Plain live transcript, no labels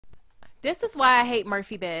This is why I hate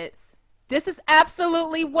Murphy beds. This is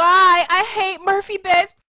absolutely why I hate Murphy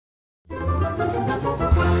beds.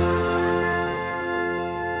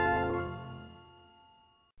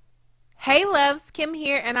 Hey loves, Kim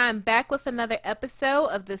here, and I'm back with another episode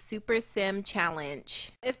of the Super Sim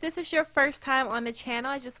Challenge. If this is your first time on the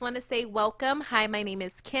channel, I just want to say welcome. Hi, my name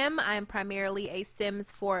is Kim. I'm primarily a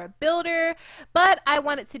Sims 4 builder, but I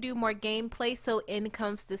wanted to do more gameplay, so in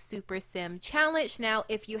comes the Super Sim Challenge. Now,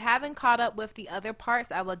 if you haven't caught up with the other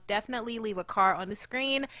parts, I will definitely leave a card on the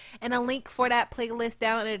screen and a link for that playlist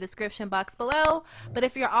down in the description box below. But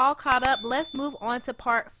if you're all caught up, let's move on to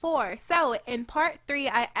part 4. So, in part 3,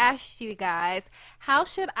 I asked you guys, how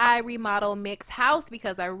should I remodel Mik's house,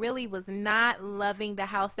 because I really was not loving the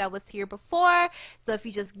house that was here before. So if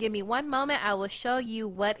you just give me one moment, I will show you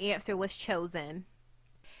what answer was chosen.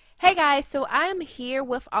 Hey guys, so I'm here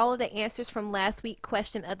with all of the answers from last week's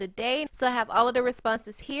question of the day. So I have all of the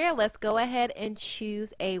responses here. Let's go ahead and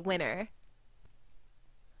choose a winner.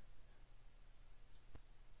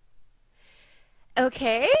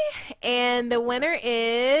 Okay, and the winner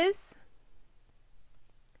is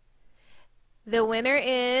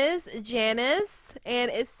Janice,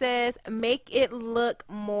 and it says make it look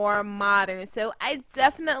more modern. So I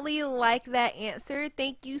definitely like that answer.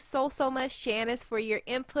 Thank you so much, Janice, for your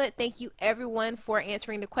input. Thank you everyone for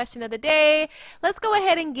answering the question of the day. Let's go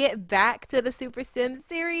ahead and get back to the Super Sims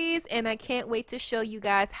series, and I can't wait to show you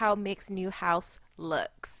guys how Mik's new house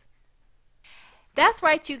looks. That's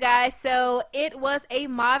right, you guys. So it was a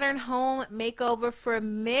modern home makeover for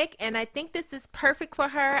Mik, and I think this is perfect for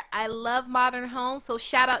her. I love modern homes, so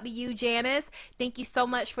shout out to you, Janice. Thank you so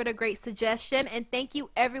much for the great suggestion, and thank you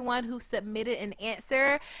everyone who submitted an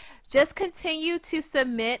answer. Just continue to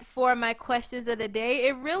submit for my questions of the day.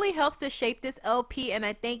 It really helps to shape this LP, and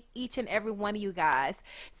I thank each and every one of you guys.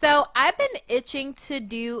 So I've been itching to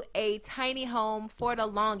do a tiny home for the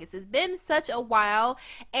longest. It's been such a while,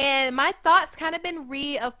 and my thoughts kind of been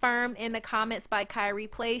reaffirmed in the comments by Kyrie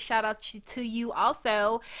Play. Shout out to you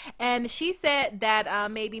also. And she said that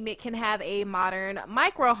maybe Mik can have a modern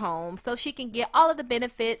micro home, so she can get all of the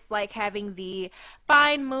benefits, like having the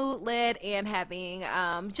fine moodlet and having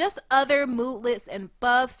just other moodlets and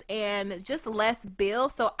buffs and just less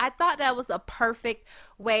bills. So I thought that was a perfect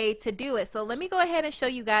way to do it. So let me go ahead and show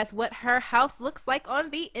you guys what her house looks like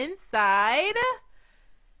on the inside.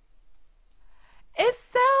 It's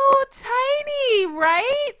so tiny,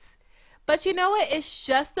 right? But you know what? It's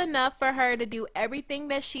just enough for her to do everything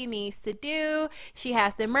that she needs to do. She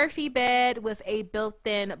has the Murphy bed with a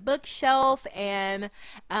built-in bookshelf and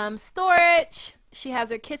storage. She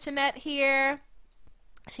has her kitchenette here.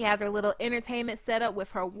 She has her little entertainment setup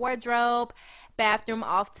with her wardrobe, bathroom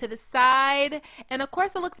off to the side, and of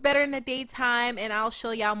course it looks better in the daytime, and I'll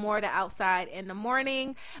show y'all more of the outside in the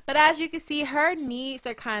morning. But as you can see, her needs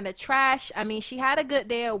are kind of trash. I mean, she had a good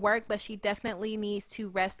day at work, but she definitely needs to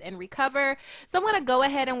rest and recover. So I'm gonna go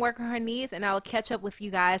ahead and work on her needs, and I'll catch up with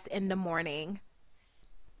you guys in the morning.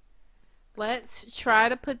 Let's try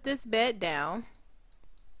to put this bed down.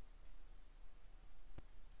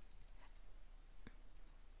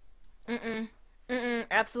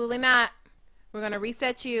 Absolutely not. We're gonna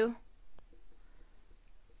reset you,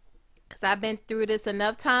 because I've been through this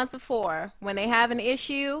enough times before. When they have an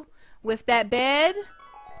issue with that bed,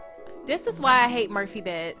 this is why I hate Murphy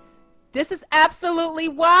beds. This is absolutely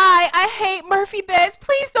why I hate Murphy beds.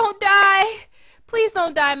 Please don't die. Please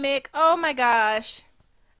don't die, Mik. Oh my gosh.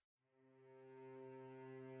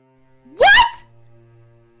 What?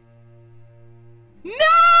 No!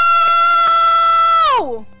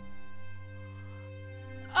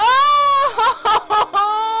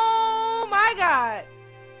 Oh my God.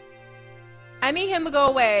 I need him to go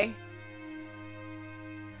away.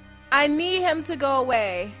 I need him to go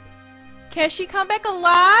away. Can she come back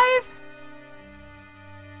alive?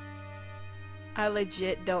 I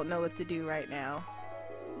legit don't know what to do right now.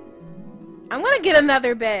 I'm gonna get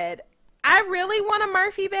another bed. I really want a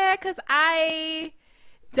Murphy bed because I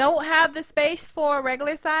don't have the space for a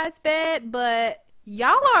regular size bed, but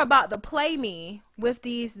y'all are about to play me with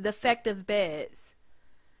these defective beds.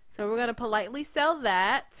 So we're going to politely sell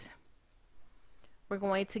that. We're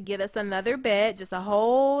going to get us another bed, just a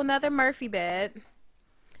whole nother Murphy bed.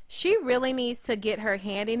 She really needs to get her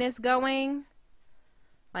handiness going.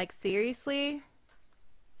 Like, seriously.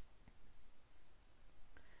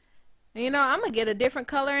 You know, I'm going to get a different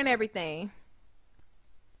color and everything.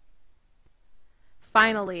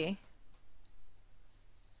 Finally.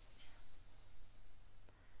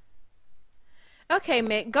 Okay,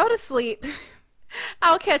 Mik, go to sleep.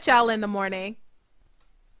 I'll catch y'all in the morning.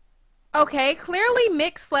 Okay, clearly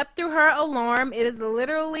Mick slept through her alarm. It is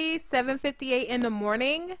literally 7:58 in the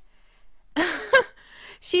morning.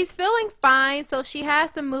 She's feeling fine, so she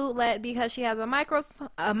has the moodlet because she has a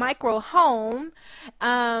micro home.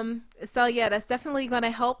 So yeah, that's definitely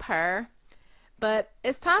gonna help her. But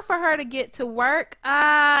it's time for her to get to work.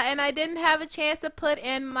 And I didn't have a chance to put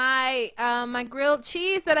in my grilled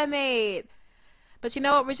cheese that I made. But you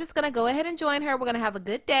know what? We're just gonna go ahead and join her. We're gonna have a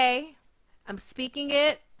good day. I'm speaking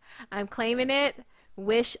it. I'm claiming it.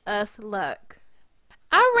 Wish us luck.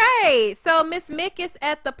 All right, so Miss Mick is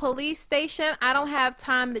at the police station. I don't have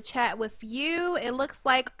time to chat with you. It looks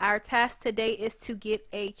like our task today is to get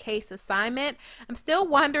a case assignment. I'm still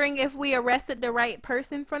wondering if we arrested the right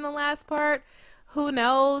person from the last part. Who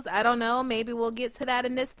knows? I don't know. Maybe we'll get to that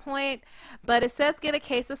in this point. But it says get a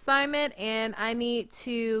case assignment, and I need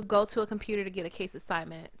to go to a computer to get a case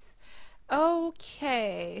assignment.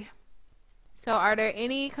 Okay. So are there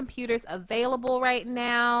any computers available right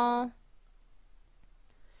now?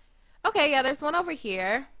 Okay, yeah, there's one over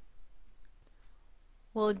here.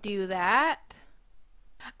 We'll do that.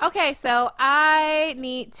 Okay, so I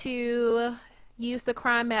need to use the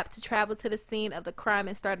crime map to travel to the scene of the crime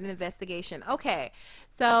and start an investigation. Okay,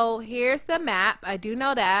 so here's the map. I do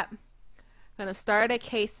know that. I'm going to start a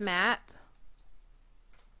case map.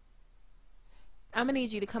 I'm going to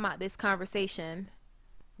need you to come out this conversation,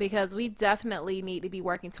 because we definitely need to be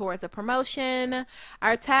working towards a promotion.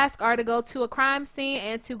 Our tasks are to go to a crime scene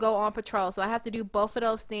and to go on patrol. So I have to do both of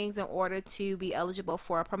those things in order to be eligible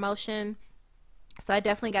for a promotion. So I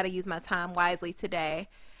definitely got to use my time wisely today.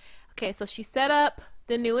 Okay, so she set up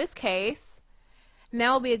the newest case.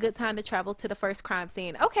 Now will be a good time to travel to the first crime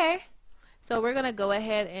scene. Okay, so we're going to go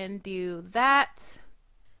ahead and do that.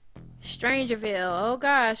 Strangerville. Oh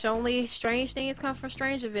gosh, only strange things come from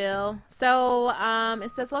Strangerville. So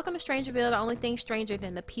it says welcome to Strangerville. The only thing stranger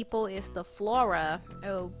than the people is the flora.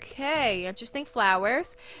 Okay, interesting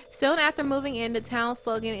flowers. Soon after moving in, the town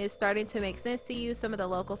slogan is starting to make sense to you. Some of the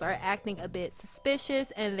locals are acting a bit suspicious,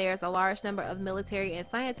 and there's a large number of military and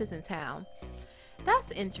scientists in town. That's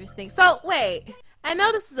interesting. So wait, I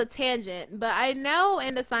know this is a tangent, but I know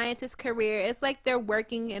in the scientist's career, it's like they're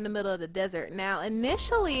working in the middle of the desert. Now,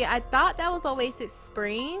 initially, I thought that was Oasis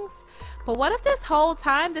Springs, but what if this whole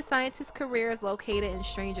time the scientist's career is located in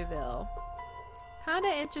Strangerville? Kind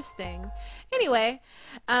of interesting. Anyway,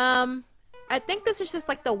 I think this is just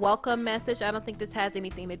like the welcome message. I don't think this has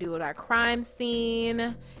anything to do with our crime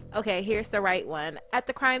scene. Okay, here's the right one. At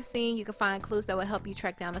the crime scene, you can find clues that will help you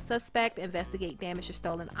track down a suspect, investigate damaged or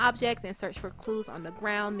stolen objects, and search for clues on the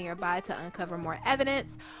ground nearby to uncover more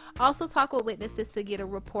evidence. Also talk with witnesses to get a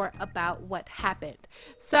report about what happened.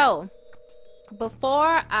 So,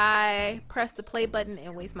 before I press the play button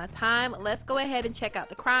and waste my time, let's go ahead and check out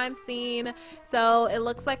the crime scene. So, it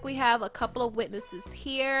looks like we have a couple of witnesses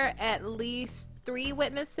here, at least 3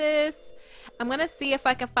 witnesses. I'm gonna see if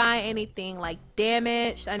I can find anything like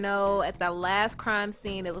damaged. I know at the last crime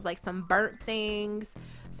scene it was like some burnt things,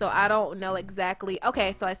 so I don't know exactly.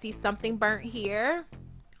 Okay, so I see something burnt here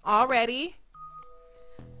already.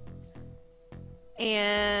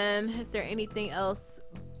 And is there anything else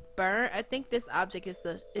burnt? I think this object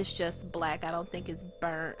is just black. I don't think it's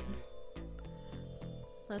burnt.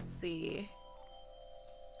 Let's see.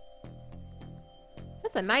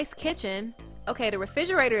 That's a nice kitchen. Okay, the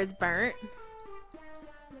refrigerator is burnt.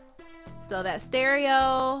 So that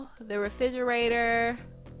stereo, the refrigerator.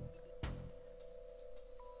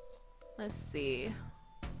 Let's see.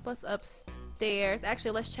 What's upstairs?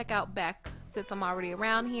 Actually, let's check out back since I'm already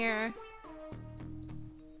around here.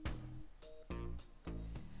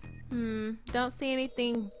 Don't see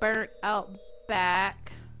anything burnt out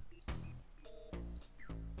back.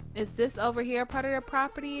 Is this over here part of the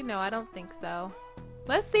property? No, I don't think so.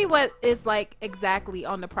 Let's see what is like exactly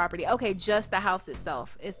on the property. Okay, just the house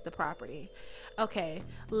itself is the property. Okay,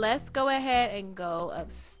 let's go ahead and go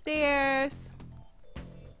upstairs.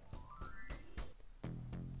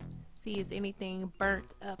 See, is anything burnt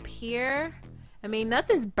up here? I mean,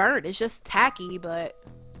 nothing's burnt. It's just tacky, but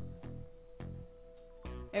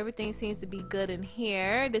everything seems to be good in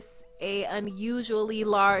here. This is a unusually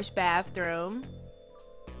large bathroom.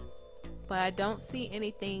 But I don't see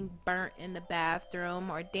anything burnt in the bathroom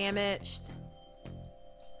or damaged.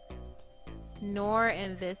 Nor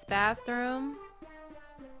in this bathroom.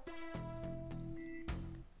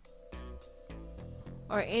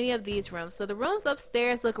 Or any of these rooms. So the rooms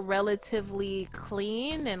upstairs look relatively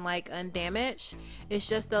clean and like undamaged. It's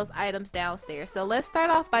just those items downstairs. So let's start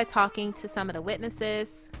off by talking to some of the witnesses.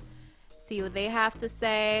 See what they have to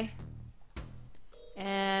say.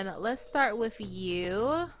 And let's start with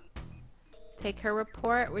you. Take her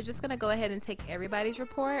report. We're just gonna go ahead and take everybody's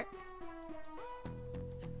report.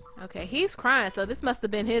 Okay, he's crying, so this must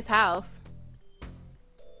have been his house.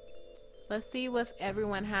 Let's see what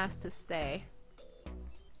everyone has to say.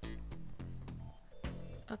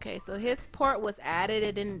 Okay, so his report was added.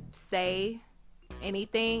 It didn't say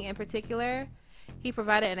anything in particular. He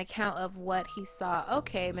provided an account of what he saw.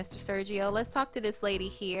 Okay, Mr. Sergio, let's talk to this lady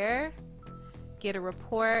here. Get a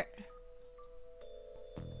report.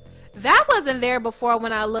 That wasn't there before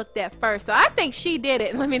when I looked at first, so I think she did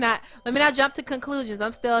it. Let me not jump to conclusions.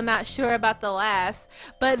 I'm still not sure about the last,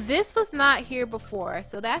 but this was not here before,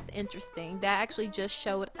 so that's interesting. That actually just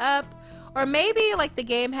showed up, or maybe like the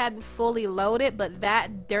game hadn't fully loaded, but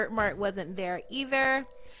that dirt mark wasn't there either.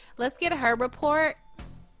 Let's get her report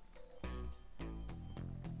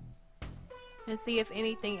and see if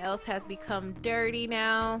anything else has become dirty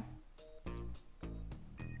now.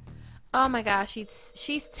 Oh my gosh,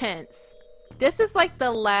 she's tense. This is like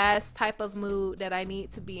the last type of mood that I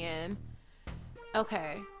need to be in.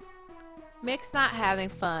 Okay. Mik's not having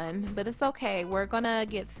fun, but it's okay. We're gonna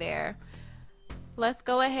get there. Let's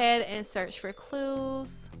go ahead and search for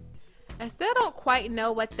clues. I still don't quite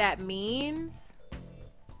know what that means,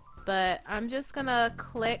 but I'm just gonna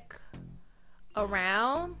click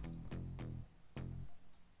around.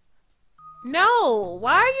 No!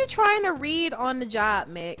 Why are you trying to read on the job,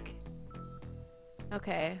 Mik?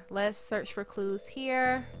 Okay, let's search for clues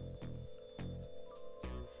here.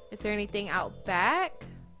 Is there anything out back?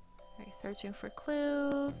 Alright, searching for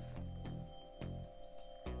clues.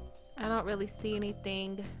 I don't really see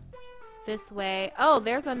anything this way. Oh,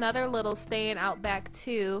 there's another little stand out back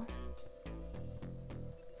too.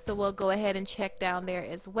 So we'll go ahead and check down there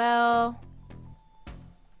as well.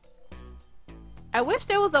 I wish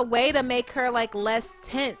there was a way to make her like less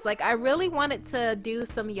tense. Like I really wanted to do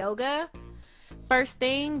some yoga first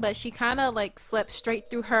thing, but she kind of like slept straight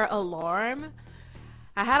through her alarm.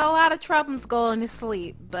 I had a lot of troubles going to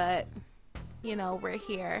sleep, but you know, we're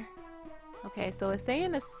here. Okay, so it's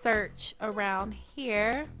saying to search around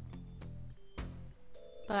here,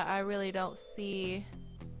 but I really don't see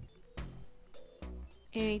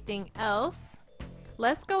anything else.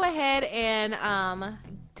 Let's go ahead and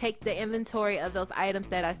take the inventory of those items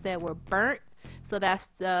that I said were burnt. So that's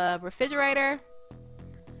the refrigerator.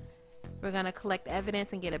 We're gonna collect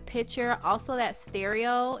evidence and get a picture. Also that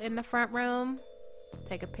stereo in the front room.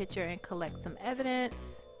 Take a picture and collect some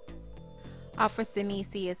evidence. Officer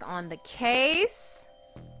Nisey is on the case.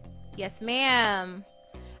 Yes, ma'am.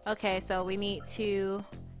 Okay, so we need to...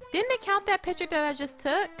 Didn't it count that picture that I just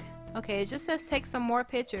took? Okay, it just says take some more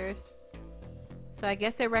pictures. So I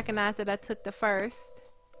guess they recognized that I took the first.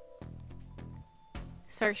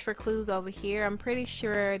 Search for clues over here. I'm pretty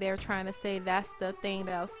sure they're trying to say that's the thing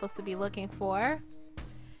that I was supposed to be looking for.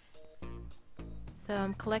 So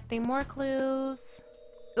I'm collecting more clues.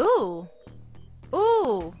 Ooh.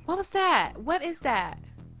 Ooh. What was that? What is that?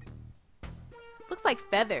 Looks like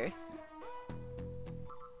feathers.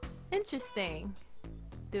 Interesting.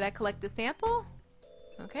 Did I collect the sample?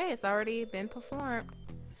 Okay, it's already been performed.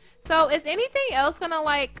 So is anything else gonna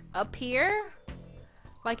like appear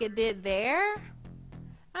like it did there?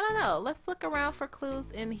 I don't know. Let's look around for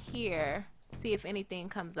clues in here. See if anything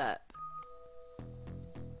comes up.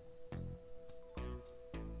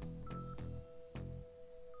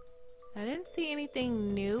 I didn't see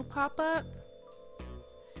anything new pop up.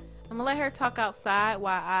 I'm gonna let her talk outside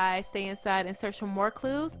while I stay inside and search for more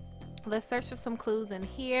clues. Let's search for some clues in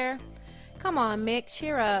here. Come on, Mik,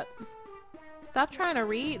 cheer up. Stop trying to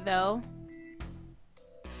read though.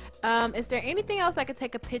 Is there anything else I could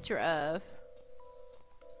take a picture of?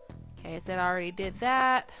 Okay, it said I already did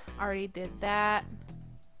that. Already did that.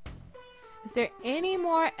 Is there any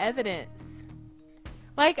more evidence?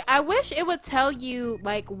 Like, I wish it would tell you,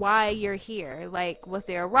 like, why you're here. Like, was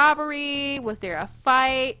there a robbery? Was there a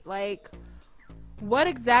fight? Like, what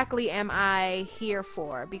exactly am I here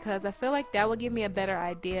for? Because I feel like that would give me a better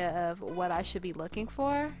idea of what I should be looking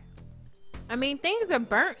for. I mean, things are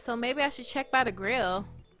burnt, so maybe I should check by the grill.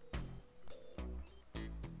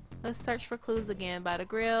 Let's search for clues again by the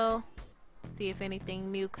grill. See if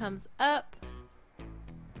anything new comes up.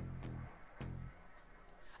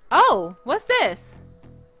 Oh, what's this?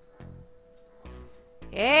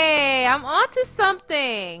 Hey, I'm onto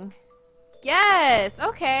something. Yes,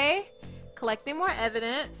 okay. Collecting more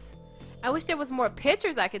evidence. I wish there was more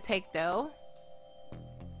pictures I could take though.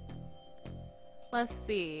 Let's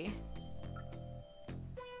see.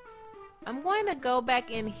 I'm going to go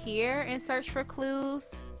back in here and search for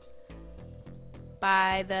clues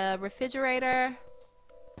by the refrigerator.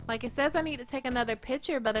 Like it says I need to take another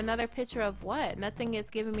picture, but another picture of what? Nothing is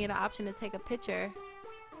giving me the option to take a picture.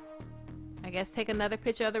 I guess take another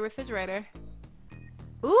picture of the refrigerator.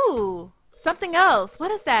 Ooh, something else.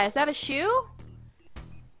 What is that? Is that a shoe?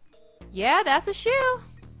 Yeah, that's a shoe.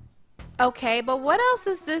 Okay, but what else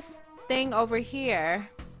is this thing over here?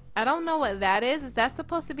 I don't know what that is. Is that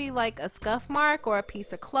supposed to be like a scuff mark or a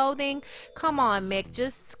piece of clothing? Come on, Mik,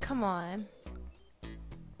 just come on.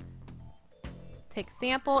 Take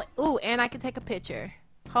sample. Ooh, and I can take a picture.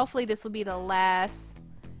 Hopefully this will be the last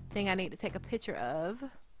thing I need to take a picture of.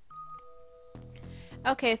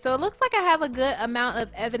 Okay, so it looks like I have a good amount of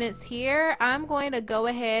evidence here. I'm going to go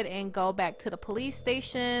ahead and go back to the police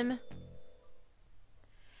station.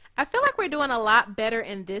 I feel like we're doing a lot better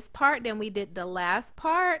in this part than we did the last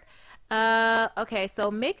part. Okay,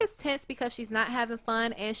 so Mik is tense because she's not having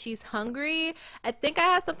fun and she's hungry. I think I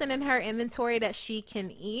have something in her inventory that she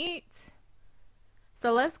can eat.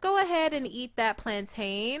 So let's go ahead and eat that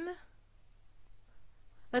plantain.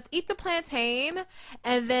 Let's eat the plantain,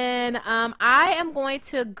 and then I am going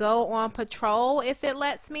to go on patrol if it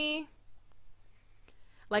lets me.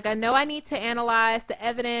 Like, I know I need to analyze the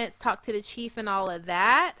evidence, talk to the chief and all of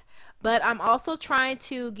that, but I'm also trying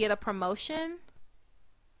to get a promotion.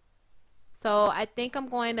 So I think I'm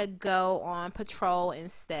going to go on patrol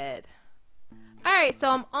instead. Alright, so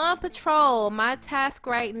I'm on patrol. My task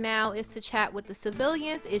right now is to chat with the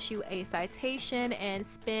civilians, issue a citation, and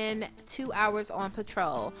spend 2 hours on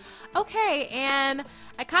patrol. Okay, and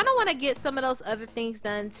I kind of want to get some of those other things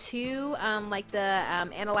done too, like the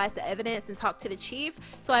analyze the evidence and talk to the chief.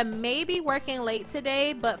 So I may be working late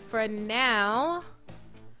today, but for now,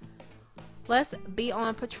 let's be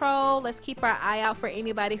on patrol. Let's keep our eye out for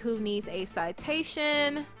anybody who needs a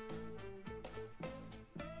citation.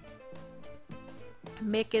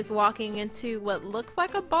 Mik is walking into what looks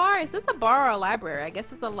like a bar. Is this a bar or a library? I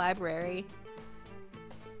guess it's a library.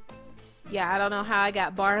 Yeah, I don't know how I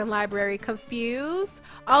got bar and library confused.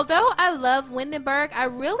 Although I love Windenburg, I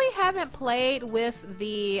really haven't played with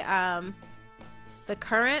the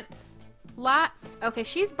current lots. Okay,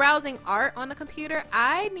 she's browsing art on the computer.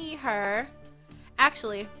 I need her.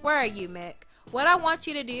 Actually, where are you, Mik? What I want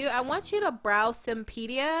you to do, I want you to browse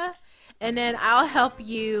Simpedia. And then I'll help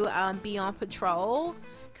you be on patrol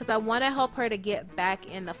because I want to help her to get back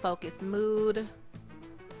in the focus mood.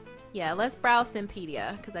 Yeah, let's browse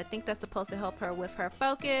Simpedia because I think that's supposed to help her with her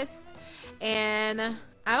focus. And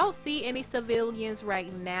I don't see any civilians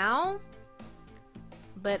right now.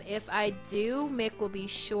 But if I do, Mik will be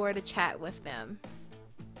sure to chat with them.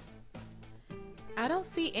 I don't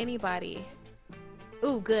see anybody.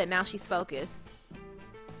 Ooh, good. Now she's focused.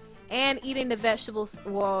 And eating the vegetables,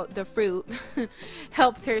 well, the fruit,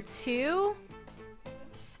 helped her too.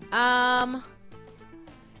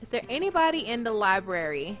 Is there anybody in the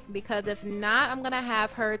library? Because if not, I'm gonna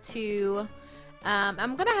have her to,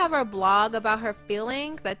 I'm gonna have her blog about her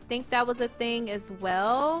feelings. I think that was a thing as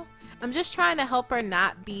well. I'm just trying to help her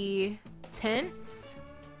not be tense.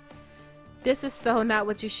 This is so not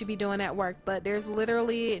what you should be doing at work, but there's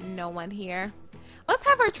literally no one here. Let's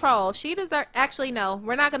have her troll. She deserves. Actually, no,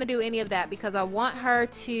 we're not going to do any of that because I want her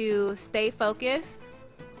to stay focused.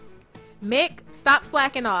 Mik, stop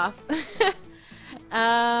slacking off.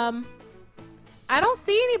 I don't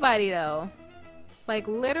see anybody though. Like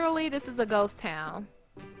literally, this is a ghost town.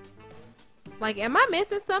 Like, am I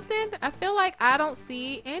missing something? I feel like I don't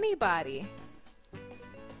see anybody.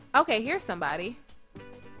 Okay, here's somebody.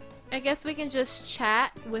 I guess we can just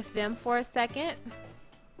chat with them for a second.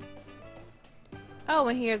 Oh,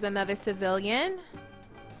 and here's another civilian.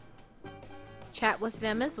 Chat with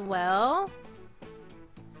them as well.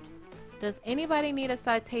 Does anybody need a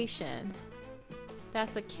citation?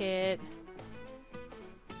 That's a kid.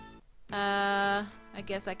 I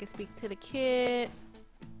guess I could speak to the kid.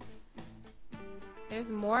 There's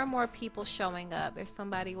more and more people showing up. There's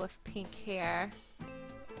somebody with pink hair.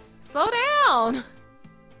 Slow down!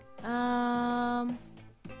 I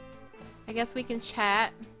guess we can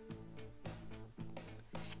chat.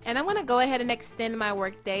 And I'm gonna go ahead and extend my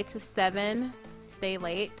work day to 7. Stay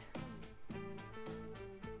late.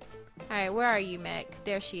 Alright, where are you, Mik?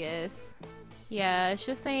 There she is. Yeah, it's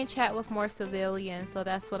just saying chat with more civilians, so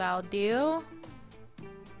that's what I'll do.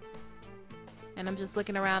 And I'm just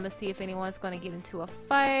looking around to see if anyone's gonna get into a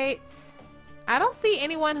fight. I don't see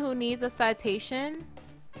anyone who needs a citation.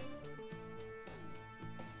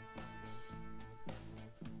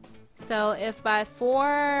 So if by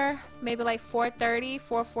 4, maybe like 4:30,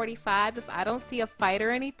 4:45, if I don't see a fight or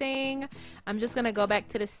anything, I'm just gonna go back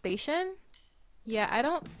to the station. Yeah, I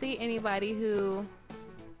don't see anybody who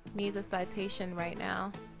needs a citation right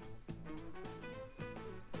now.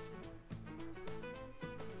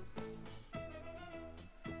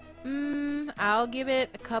 I'll give it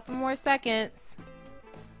a couple more seconds.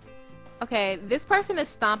 Okay, this person is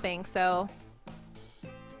stomping, so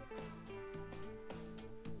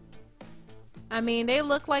I mean, they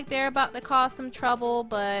look like they're about to cause some trouble,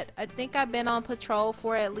 but I think I've been on patrol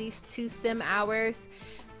for at least 2 sim hours.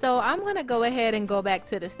 So I'm gonna go ahead and go back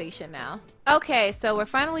to the station now. Okay, so we're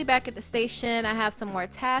finally back at the station. I have some more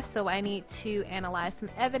tasks, so I need to analyze some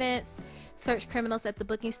evidence, search criminals at the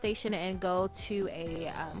booking station, and go to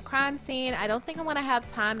a crime scene. I don't think I'm gonna have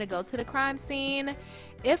time to go to the crime scene.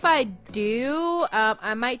 If I do,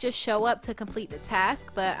 I might just show up to complete the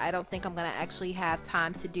task, but I don't think I'm gonna actually have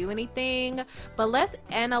time to do anything. But let's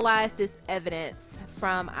analyze this evidence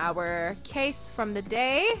from our case from the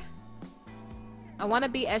day. I want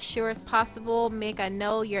to be as sure as possible. Mik, I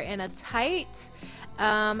know you're in a tight.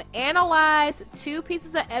 Analyze 2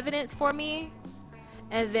 pieces of evidence for me,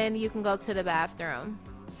 and then you can go to the bathroom.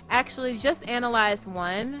 Actually, just analyze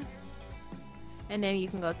 1. And then you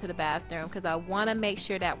can go to the bathroom because I want to make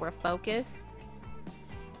sure that we're focused.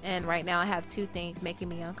 And right now I have 2 things making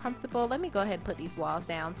me uncomfortable. Let me go ahead and put these walls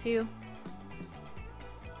down too.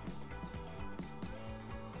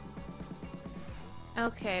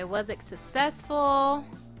 Okay, was it successful?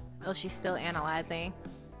 Oh, she's still analyzing.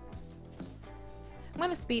 I'm going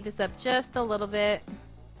to speed this up just a little bit.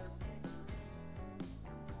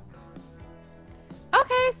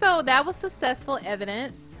 Okay, so that was successful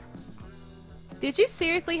evidence. Did you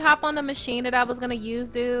seriously hop on the machine that I was gonna use,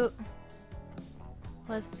 dude?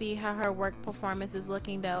 Let's see how her work performance is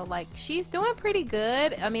looking though. Like, she's doing pretty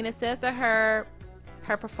good. I mean, it says that her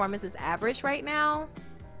performance is average right now.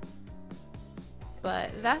 But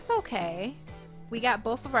that's okay. We got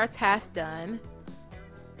both of our tasks done.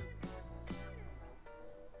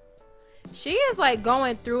 She is like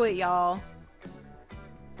going through it, y'all.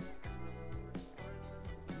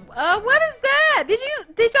 What is that?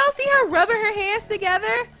 Did y'all see her rubbing her hands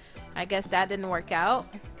together? I guess that didn't work out.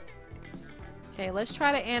 Okay, let's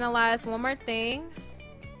try to analyze one more thing.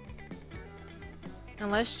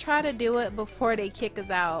 And let's try to do it before they kick us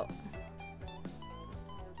out.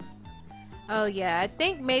 Oh yeah, I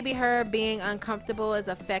think maybe her being uncomfortable is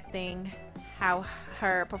affecting how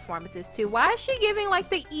her performance is too. Why is she giving like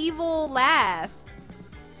the evil laugh?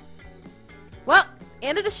 Well,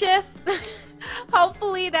 end of the shift.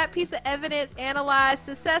 Hopefully that piece of evidence analyzed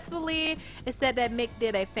successfully. It said that Mik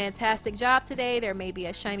did a fantastic job today. There may be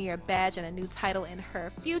a shinier badge and a new title in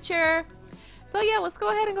her future. So yeah, let's go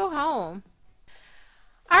ahead and go home.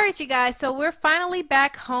 Alright you guys, so we're finally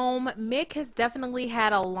back home. Mik has definitely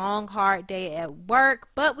had a long, hard day at work,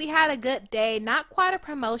 but we had a good day. Not quite a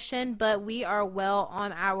promotion, but we are well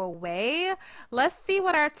on our way. Let's see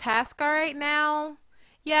what our tasks are right now.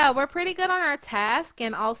 Yeah, we're pretty good on our task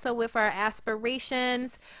and also with our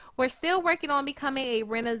aspirations. We're still working on becoming a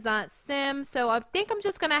Renaissance Sim, so I think I'm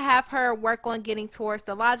just going to have her work on getting towards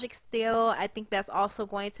the logic skill. I think that's also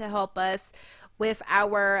going to help us with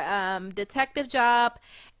our detective job.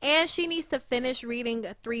 And she needs to finish reading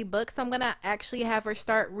 3 books. I'm going to actually have her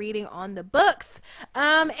start reading on the books.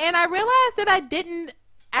 And I realized that I didn't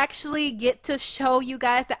actually get to show you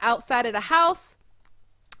guys the outside of the house.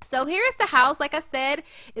 So here's the house. Like I said,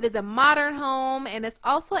 it is a modern home and it's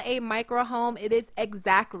also a micro home. It is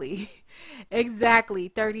exactly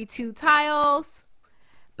 32 tiles.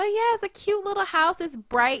 But yeah, it's a cute little house. It's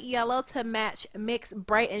bright yellow to match Mik's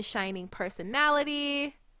bright and shining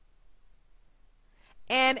personality.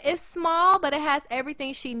 And it's small, but it has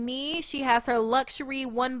everything she needs. She has her luxury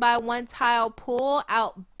 1x1 tile pool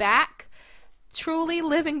out back. Truly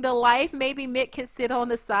living the life. Maybe Mik can sit on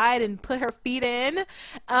the side and put her feet in.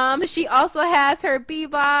 She also has her bee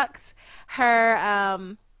box, her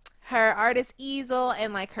artist easel,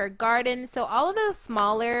 and like her garden. So all of the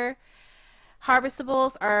smaller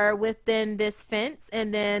harvestables are within this fence,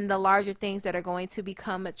 and then the larger things that are going to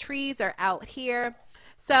become trees are out here.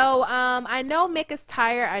 So I know Mik is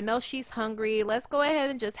tired. I know she's hungry. Let's go ahead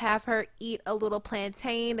and just have her eat a little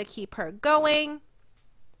plantain to keep her going,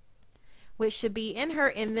 which should be in her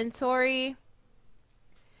inventory.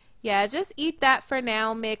 Yeah, just eat that for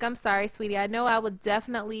now, Mik. I'm sorry, sweetie. I know I will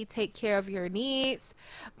definitely take care of your needs.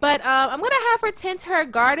 But I'm going to have her tend to her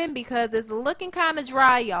garden because it's looking kind of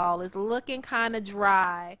dry, y'all. It's looking kind of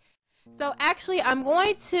dry. So actually, I'm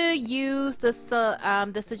going to use the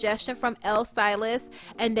suggestion from L. Silas,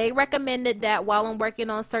 and they recommended that while I'm working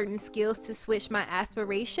on certain skills to switch my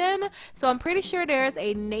aspiration. So I'm pretty sure there's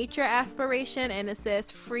a nature aspiration, and it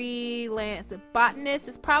says freelance botanist.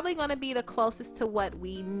 It's probably going to be the closest to what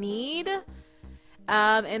we need,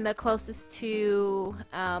 and the closest to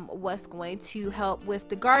what's going to help with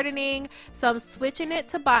the gardening. So I'm switching it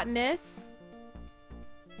to botanist.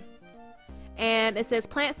 And it says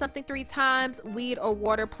plant something 3 times, weed or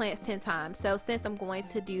water plants 10 times. So since I'm going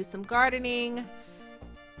to do some gardening,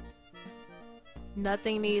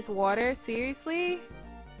 nothing needs water. Seriously?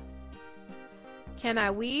 Can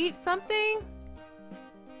I weed something?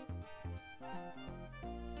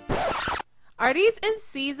 Are these in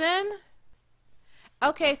season?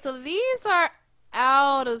 Okay, so these are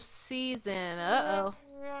out of season. Uh-oh.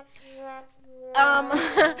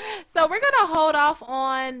 So we're gonna hold off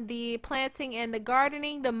on the planting and the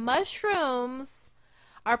gardening. The mushrooms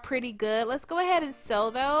are pretty good. Let's go ahead and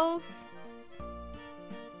sell those.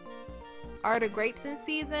 Are the grapes in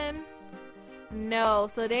season? No.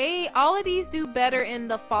 So all of these do better in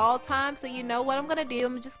the fall time. So you know what I'm gonna do?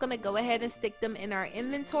 I'm just gonna go ahead and stick them in our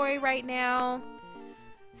inventory right now,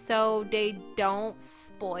 so they don't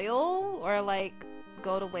spoil or like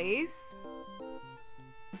go to waste.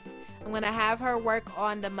 I'm gonna have her work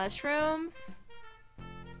on the mushrooms.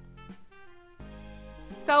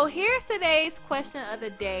 So here's today's question of the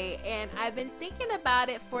day, and I've been thinking about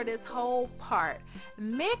it for this whole part.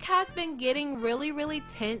 Mik has been getting really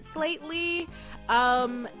tense lately,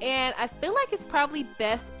 and I feel like it's probably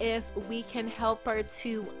best if we can help her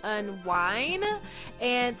to unwind.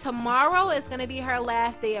 And tomorrow is going to be her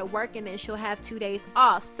last day at work, and then she'll have 2 days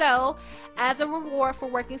off. So as a reward for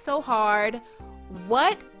working so hard,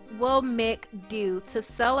 what will Mik do to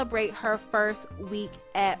celebrate her first week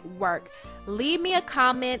at work? Leave me a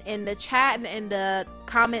comment in the chat and in the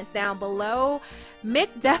comments down below.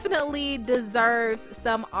 Mik definitely deserves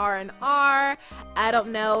some R&R. I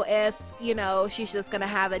don't know if, you know, she's just gonna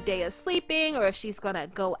have a day of sleeping, or if she's gonna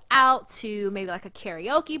go out to maybe like a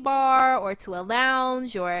karaoke bar or to a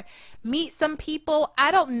lounge or meet some people. I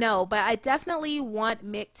don't know, but I definitely want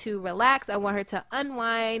Mik to relax. I want her to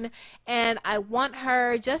unwind, and I want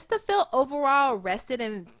her just to feel overall rested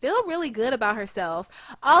and feel really good about herself.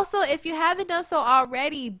 Also, if you haven't done so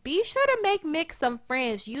already, be sure to make Mik some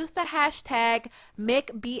friends. Use the hashtag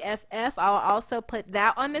MikBFF. I'll also put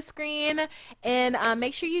that on the screen, and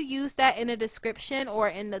make sure you use that in the description or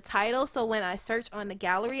in the title, so when I search on the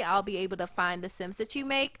gallery, I'll be able to find the Sims that you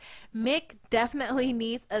make. Mik definitely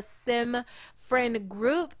needs a Sim friend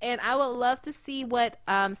group, and I would love to see what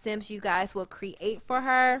Sims you guys will create for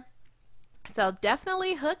her. So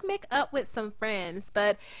definitely hook Mik up with some friends.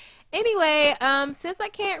 But anyway, since I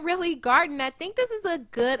can't really garden, I think this is a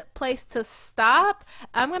good place to stop.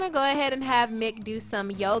 I'm gonna go ahead and have Mik do some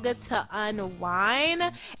yoga to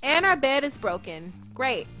unwind. And our bed is broken.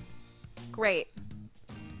 Great.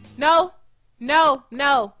 No,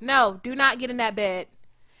 do not get in that bed.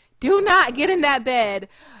 Do not get in that bed.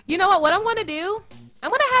 You know what I'm gonna do? I'm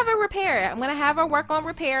gonna have her repair it. I'm gonna have her work on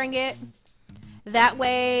repairing it. That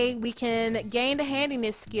way we can gain the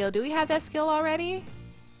handiness skill. Do we have that skill already?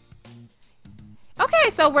 Okay,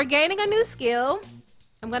 so we're gaining a new skill.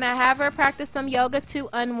 I'm gonna have her practice some yoga to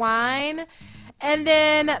unwind. And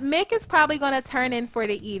then Mik is probably going to turn in for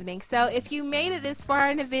the evening. So if you made it this far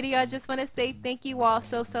in the video, I just want to say thank you all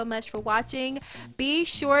so much for watching. Be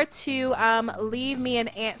sure to leave me an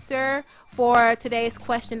answer for today's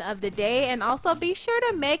question of the day. And also be sure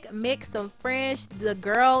to make Mik some friends. The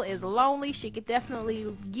girl is lonely. She could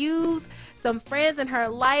definitely use some friends in her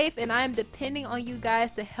life. And I'm depending on you guys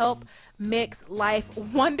to help Mik's life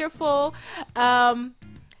wonderful.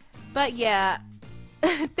 But yeah.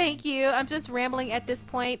 Thank you. I'm just rambling at this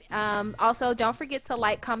point. Also, don't forget to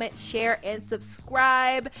like, comment, share, and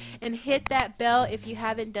subscribe, and hit that bell if you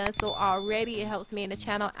haven't done so already. It helps me and the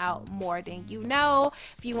channel out more than you know.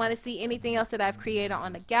 If you want to see anything else that I've created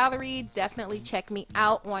on the gallery, definitely check me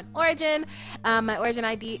out on Origin. My Origin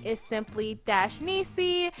ID is simply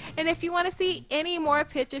 -Nisey. And if you want to see any more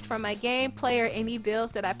pictures from my gameplay or any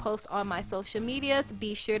builds that I post on my social medias,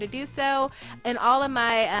 be sure to do so. And all of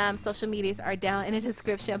my social medias are down in the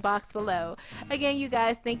description box below. Again, you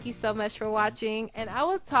guys, thank you so much for watching, and I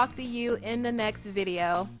will talk to you in the next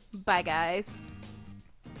video. Bye, guys.